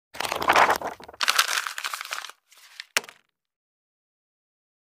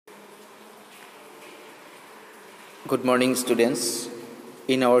Good morning, students.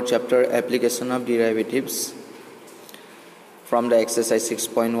 In our chapter Application of Derivatives from the exercise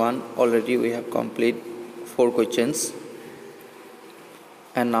 6.1, already we have completed 4 questions,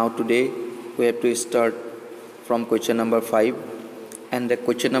 and now today we have to start from question number 5. And the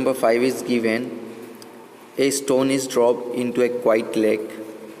question number 5 is given: a stone is dropped into a quiet lake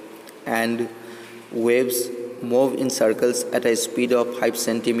and waves move in circles at a speed of 5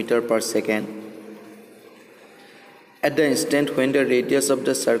 cm per second. At the instant when the radius of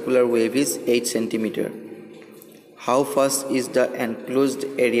the circular wave is 8 cm, how fast is the enclosed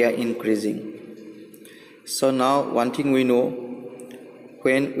area increasing? So now one thing we know,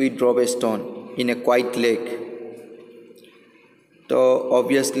 when we drop a stone in a quiet lake, so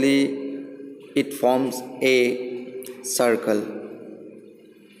obviously it forms a circle,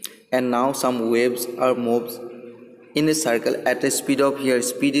 and now some waves are moved in a circle at a speed of, here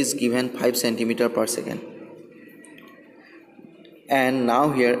speed is given 5 cm per second. And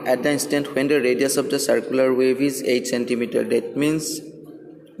now here at the instant when the radius of the circular wave is 8 cm, that means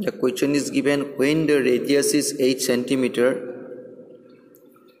the question is given when the radius is 8 cm,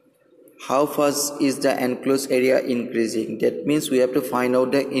 how fast is the enclosed area increasing? That means we have to find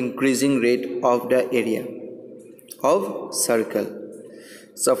out the increasing rate of the area of circle.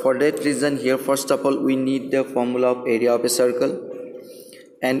 So for that reason, here first of all we need the formula of area of a circle,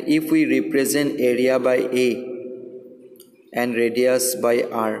 and if we represent area by A and radius by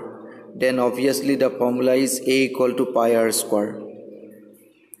r, then obviously the formula is A equal to pi r square.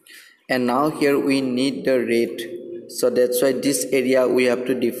 And now here we need the rate, so that's why this area we have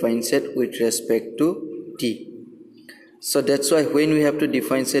to differentiate with respect to t. So that's why when we have to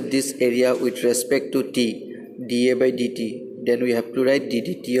differentiate this area with respect to t, dA by dt, then we have to write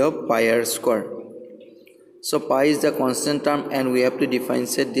ddt of pi r square. So pi is the constant term and we have to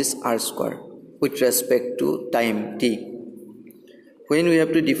differentiate this r square with respect to time t. When we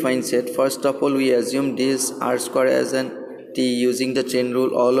have to differentiate, first of all we assume this r square as an t using the chain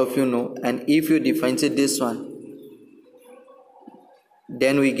rule, all of you know, and if you differentiate this one,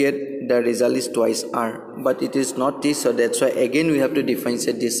 then we get the result is twice r, but it is not t, so that's why again we have to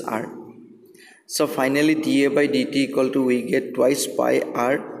differentiate this r. So finally dA by dt equal to, we get twice pi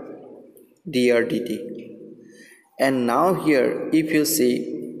r dr dt. And now here if you see,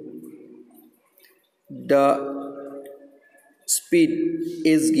 the speed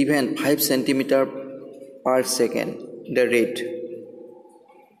is given 5 cm per second, the rate.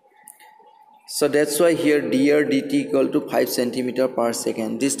 So that's why here dr dt equal to 5 cm per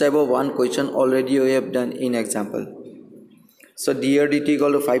second. This type of one question already we have done in example. So dr dt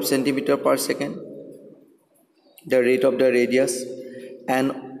equal to 5 cm per second, the rate of the radius,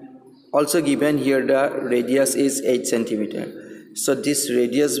 and also given here the radius is 8 cm. So this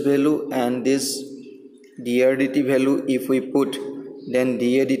radius value and this dr dt value if we put, then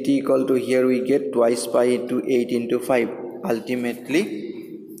dr dt equal to, here we get twice pi into 8 into 5, ultimately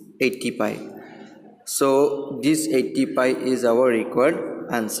 80 pi. So this 80 pi is our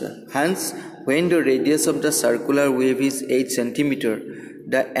required answer. Hence when the radius of the circular wave is 8 cm,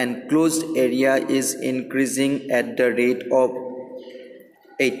 the enclosed area is increasing at the rate of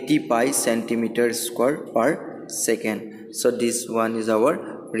 80 pi centimeter square per second. So this one is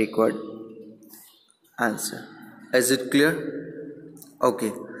our required answer. Is it clear?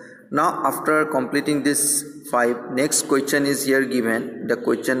 Okay. Now after completing this 5, next question is here given, the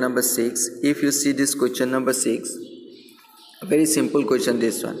question number 6. If you see this question number 6, a very simple question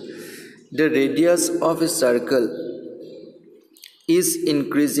this one. The radius of a circle is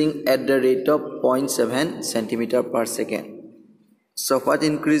increasing at the rate of 0.7 centimeter per second. So what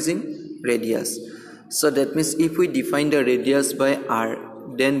increasing? Radius. So that means if we define the radius by r,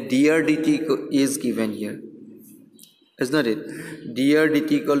 then dr dt is given here, is not it? Dr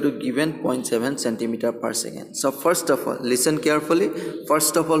dt equal to given 0.7 centimeter per second. So first of all, listen carefully.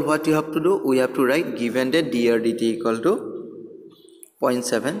 First of all, what you have to do, we have to write given that dr dt equal to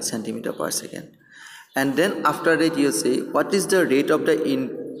 0.7 centimeter per second, and then after that you say what is the rate of the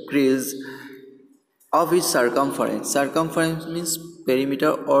increase of its circumference. Circumference means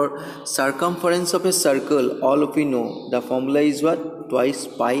perimeter or circumference of a circle. All of you know the formula is what? Twice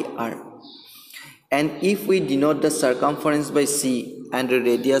pi r. And if we denote the circumference by c and the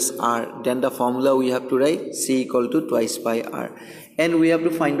radius r, then the formula we have to write c equal to twice pi r, and we have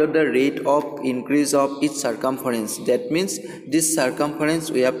to find out the rate of increase of its circumference. That means this circumference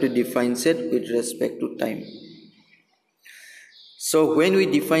we have to differentiate with respect to time. So when we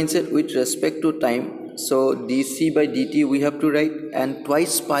differentiate with respect to time, so dc by dt we have to write, and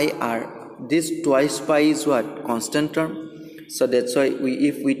twice pi r, this twice pi is what? Constant term. So that's why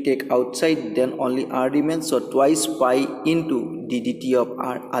if we take outside, then only r remains, so twice pi into d dt of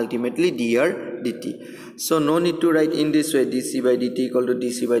r, ultimately dr dt. So no need to write in this way dc by dt equal to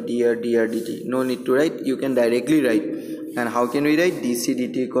dc by dr dt, no need to write, you can directly write. And how can we write? Dc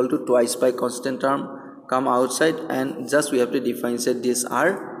dt equal to twice pi constant term come outside, and just we have to define set this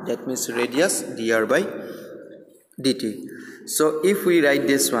r, that means radius dr by dt. So if we write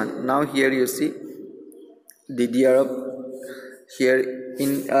this one, now here you see the dr of, here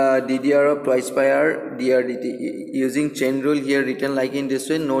in ddr of twice pi r dr dt, using chain rule here written like in this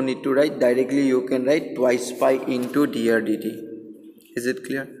way, no need to write, directly you can write twice pi into dr dt. Is it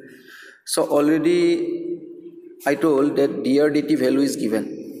clear? So already I told that dr dt value is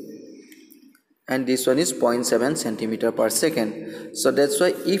given, and this one is 0.7 centimeter per second. So that's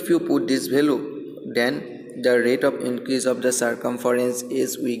why if you put this value, then the rate of increase of the circumference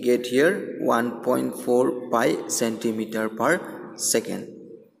is, we get here 1.4 pi centimeter per second.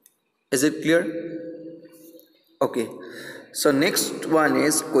 Is it clear? Okay, so next one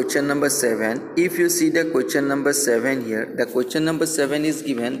is question number 7. If you see the question number 7 here, the question number 7 is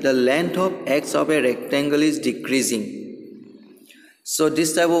given the length of x of a rectangle is decreasing. So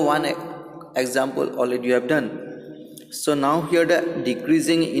this type of one example already you have done. So now here the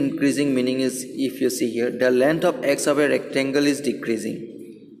decreasing increasing meaning is, if you see here, the length of x of a rectangle is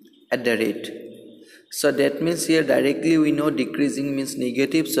decreasing at the rate. So that means here directly we know decreasing means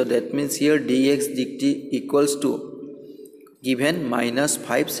negative, so that means here dx dt equals to given minus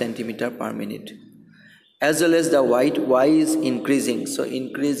 5 centimeter per minute. As well as the y is increasing, so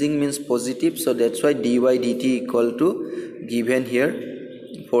increasing means positive, so that's why dy dt equal to given here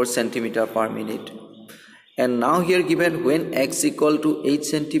 4 centimeter per minute. And now here given when x equal to 8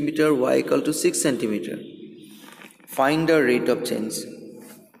 centimeter, y equal to 6 centimeter, find the rate of change.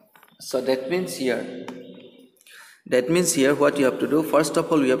 So that means here what you have to do, first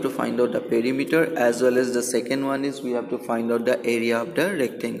of all we have to find out the perimeter, as well as the second one is we have to find out the area of the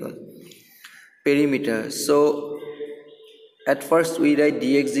rectangle. Perimeter, so at first we write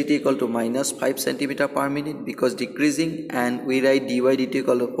dx dt equal to minus 5 centimeter per minute because decreasing, and we write dy dt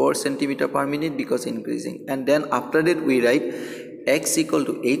equal to 4 centimeter per minute because increasing, and then after that we write x equal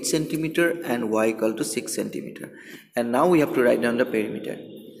to 8 centimeter and y equal to 6 centimeter. And now we have to write down the perimeter.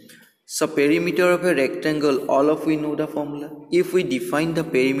 So perimeter of a rectangle, all of we know the formula. If we define the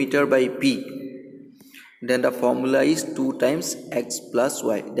perimeter by p, then the formula is 2 times x plus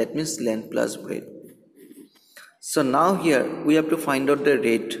y, that means length plus breadth. So now here we have to find out the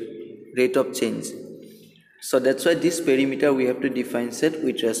rate of change. So that's why this perimeter we have to define set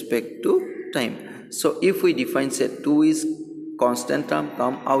with respect to time. So if we define set 2 is constant term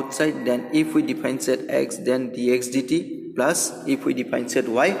come outside, then if we define set x, then dx dt, plus if we define set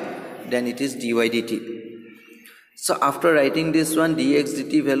y, then it is dy dt. So after writing this one, dx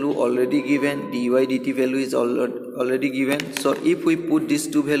dt value already given, dy dt value is already given. So if we put these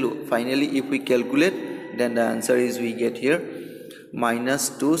two value, finally if we calculate, then the answer is we get here minus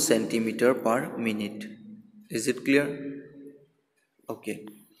 2 centimeter per minute. Is it clear? Okay,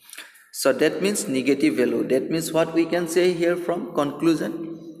 so that means negative value. That means what we can say here from conclusion,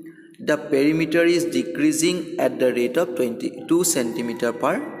 the perimeter is decreasing at the rate of 22 centimeter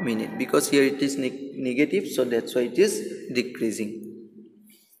per minute, because here it is negative, so that's why it is decreasing.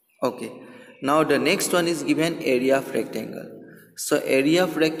 Okay, now the next one is given area of rectangle. So area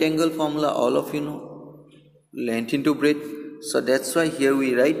of rectangle formula all of you know, length into breadth. So that's why here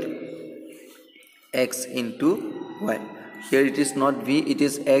we write x into y. Here it is not v, it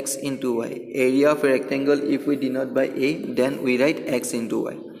is x into y. Area of a rectangle, if we denote by a, then we write x into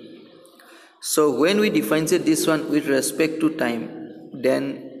y. So when we differentiate this one with respect to time,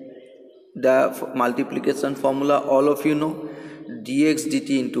 then the multiplication formula all of you know, dx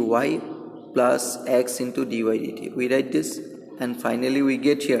dt into y plus x into dy dt. We write this, and finally we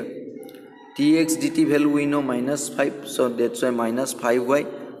get here dx dt value we know minus 5, so that's why minus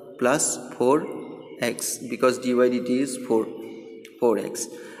 5y plus 4x, because dy dt is 4x.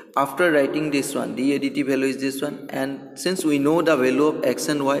 After writing this one, dA dt value is this one, and since we know the value of x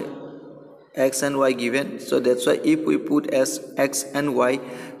and y given, so that's why if we put as x and y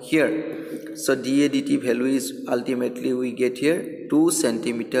here, so dA dt value is ultimately we get here 2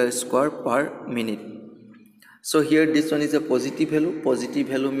 centimeter square per minute. So here this one is a positive value. Positive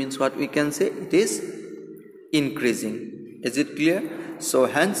value means what we can say, it is increasing. Is it clear? So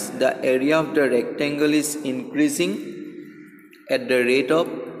hence the area of the rectangle is increasing at the rate of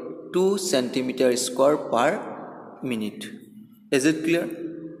 2 centimeter square per minute. Is it clear?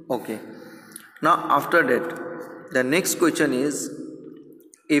 Okay. Now after that, the next question is,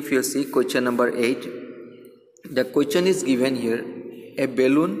 if you see question number 8, The question is given here, a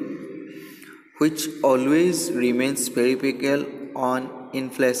balloon which always remains spherical on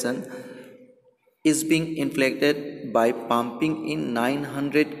inflation is being inflated by pumping in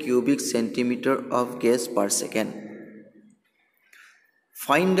 900 cubic centimeter of gas per second.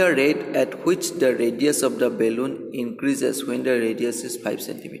 Find the rate at which the radius of the balloon increases when the radius is 5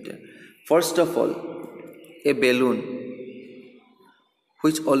 centimeter. First of all, a balloon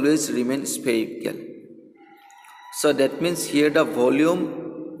which always remains spherical. So that means here the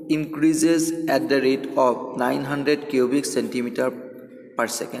volume increases at the rate of 900 cubic centimeter per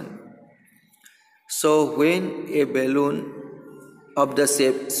second. So when a balloon of the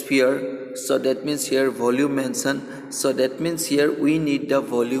shape sphere, so that means here volume mentioned, so that means here we need the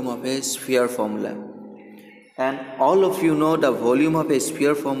volume of a sphere formula. And all of you know the volume of a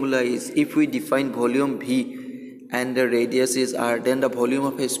sphere formula is, if we define volume V and the radius is r, then the volume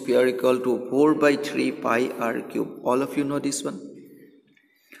of a sphere equal to 4 by 3 pi r cube. All of you know this one.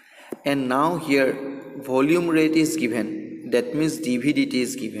 And now here volume rate is given, that means dV dt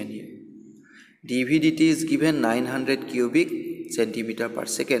is given here. dV dt is given 900 cubic centimeter per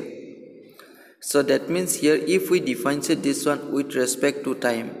second. So that means here if we differentiate this one with respect to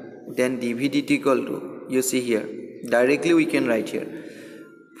time, then dV dt equal to, you see here, directly we can write here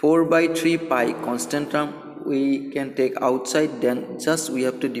 4 by 3 pi, constant term we can take outside, then just we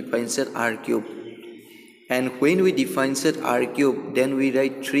have to differentiate r cube. And when we differentiate r cube, then we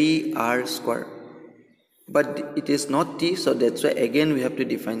write 3r square. But it is not t, so that's why again we have to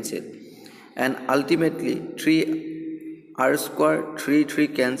differentiate. And ultimately 3r square, 3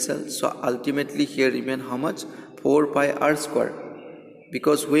 cancel, so ultimately here remain how much? 4 pi r square.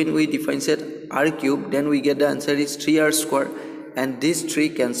 Because when we differentiate r cube, then we get the answer is 3r square, and this 3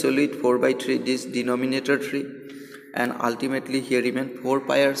 cancel it 4 by 3, this denominator 3, and ultimately here remain 4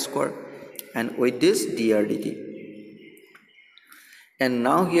 pi r square, and with this dr dt. And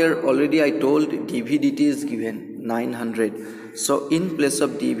now here already I told dV dt is given 900. So in place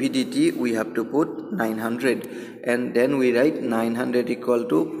of dV dt we have to put 900, and then we write 900 equal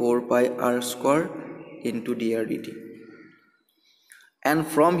to 4 pi r square into dr dt. And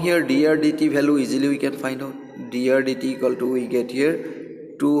from here dr dt value easily we can find out. Dr dt equal to, we get here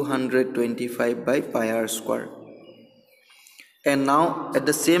 225 by pi r square. And now at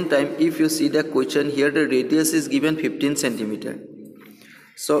the same time, if you see the question here, the radius is given 15 centimeter.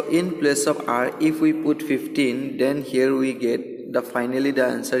 So in place of r, if we put 15, then here we get the finally the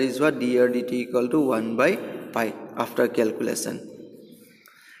answer is what? Dr dt equal to 1 by pi after calculation.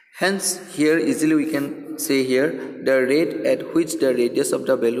 Hence here easily we can say here the rate at which the radius of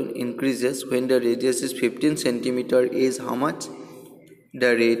the balloon increases when the radius is 15 centimeter is how much?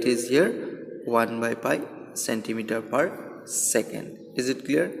 The rate is here 1 by pi centimeter per second. Is it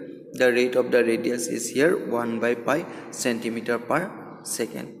clear? The rate of the radius is here 1 by pi centimeter per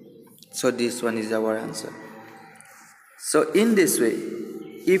second. So this one is our answer. So in this way,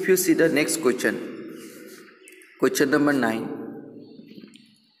 if you see the next question, question number 9.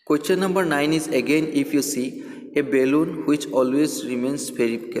 Question number 9 is again, if you see a balloon which always remains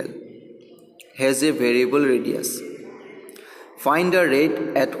spherical has a variable radius. Find the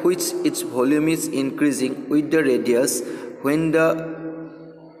rate at which its volume is increasing with the radius when the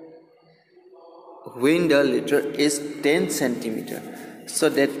letter is 10 centimeter. So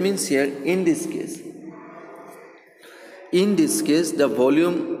that means here in this case the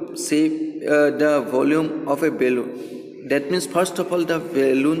volume the volume of a balloon, that means first of all the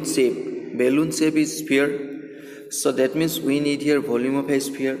balloon shape is sphere. So that means we need here volume of a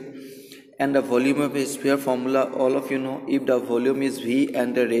sphere, and the volume of a sphere formula all of you know. If the volume is V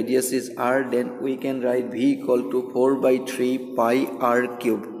and the radius is r, then we can write V equal to 4 by 3 pi r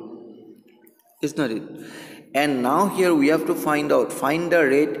cube. Is not it? And now here we have to find the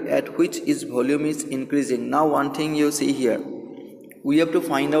rate at which its volume is increasing. Now one thing you see here, we have to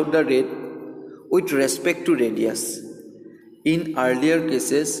find out the rate with respect to radius. In earlier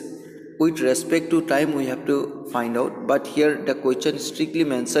cases, with respect to time we have to find out, but here the question strictly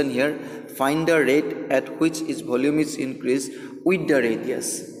mentioned here, find the rate at which its volume is increased with the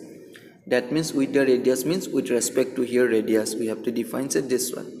radius. That means with the radius means with respect to here radius, we have to define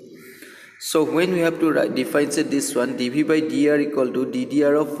this one. So when we have to define this one, dV by dr equal to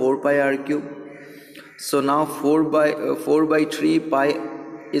ddr of 4 pi r cube. So now 4 by 3 pi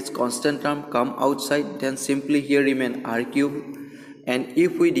is constant term, come outside, then simply here remain r cube. And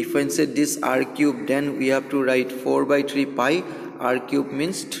if we differentiate this r cube, then we have to write 4 by 3 pi r cube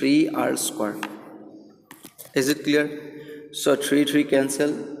means 3r square. Is it clear? So 3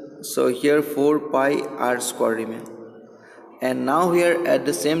 cancel, so here 4 pi r square remain. And now here at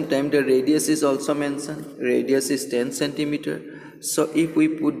the same time the radius is also mentioned. Radius is 10 centimeter. So if we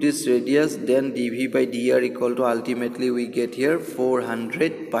put this radius, then dv by dr equal to ultimately we get here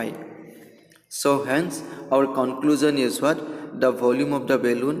 400 pi. So hence our conclusion is what? The volume of the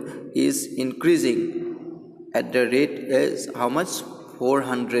balloon is increasing at the rate is how much?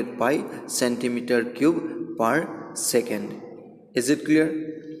 400 pi centimeter cube per second. Is it clear?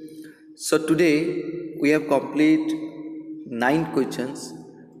 So today we have complete 9 questions,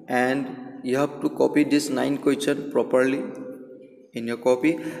 and you have to copy this 9 question properly in your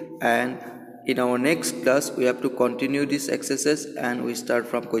copy, and in our next class we have to continue this exercise and we start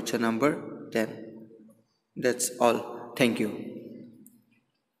from question number 10. That's all. Thank you.